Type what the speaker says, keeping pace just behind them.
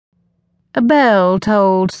A bell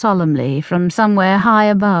tolled solemnly from somewhere high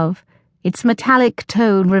above, its metallic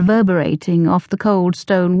tone reverberating off the cold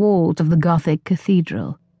stone walls of the Gothic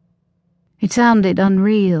cathedral. It sounded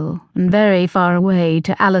unreal and very far away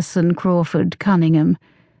to Alison Crawford Cunningham,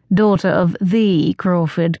 daughter of the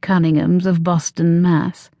Crawford Cunninghams of Boston,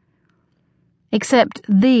 Mass. Except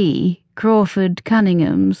the Crawford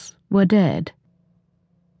Cunninghams were dead.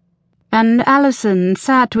 And Alison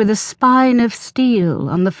sat with a spine of steel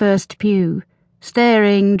on the first pew,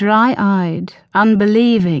 staring dry-eyed,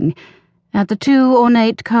 unbelieving, at the two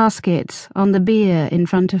ornate caskets on the bier in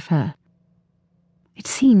front of her. It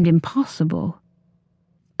seemed impossible.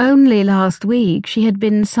 Only last week she had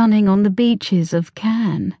been sunning on the beaches of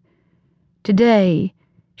Cannes. Today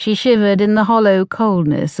she shivered in the hollow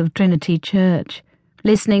coldness of Trinity Church,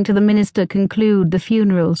 listening to the minister conclude the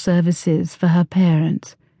funeral services for her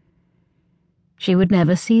parents. She would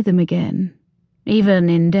never see them again, even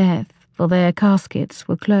in death, for their caskets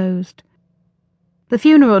were closed. The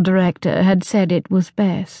funeral director had said it was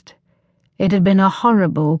best. It had been a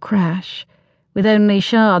horrible crash, with only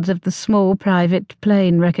shards of the small private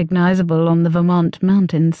plane recognizable on the Vermont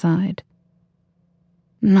mountainside.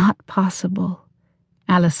 Not possible,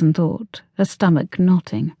 Alison thought, her stomach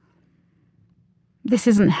knotting. This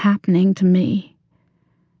isn't happening to me.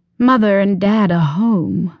 Mother and Dad are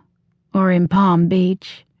home, or in Palm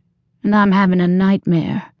Beach, and I'm having a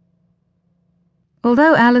nightmare.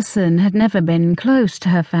 Although Alison had never been close to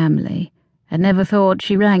her family, had never thought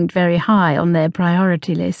she ranked very high on their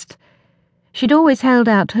priority list, she'd always held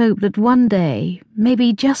out hope that one day,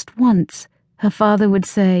 maybe just once, her father would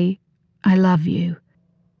say, "I love you."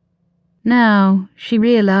 Now she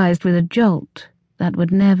realized with a jolt that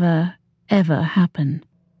would never, ever happen.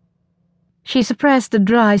 She suppressed a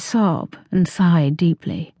dry sob and sighed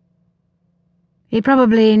deeply. It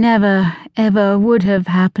probably never, ever would have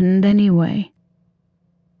happened anyway.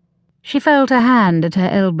 She felt a hand at her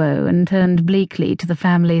elbow and turned bleakly to the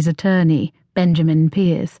family's attorney, Benjamin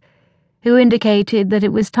Pierce, who indicated that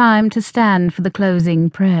it was time to stand for the closing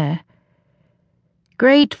prayer.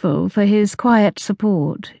 Grateful for his quiet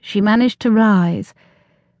support, she managed to rise,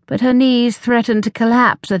 but her knees threatened to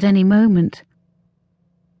collapse at any moment.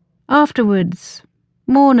 Afterwards,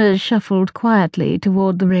 mourners shuffled quietly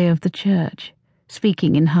toward the rear of the church,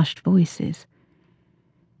 speaking in hushed voices.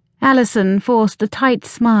 Alison forced a tight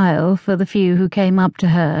smile for the few who came up to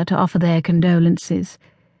her to offer their condolences.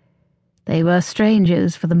 They were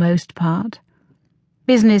strangers for the most part,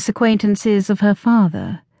 business acquaintances of her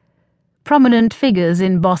father, prominent figures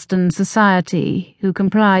in Boston society who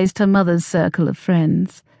comprised her mother's circle of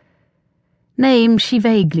friends. Names she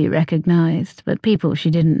vaguely recognized, but people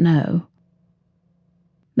she didn't know.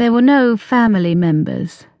 There were no family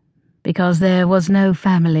members, because there was no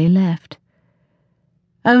family left.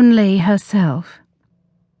 Only herself.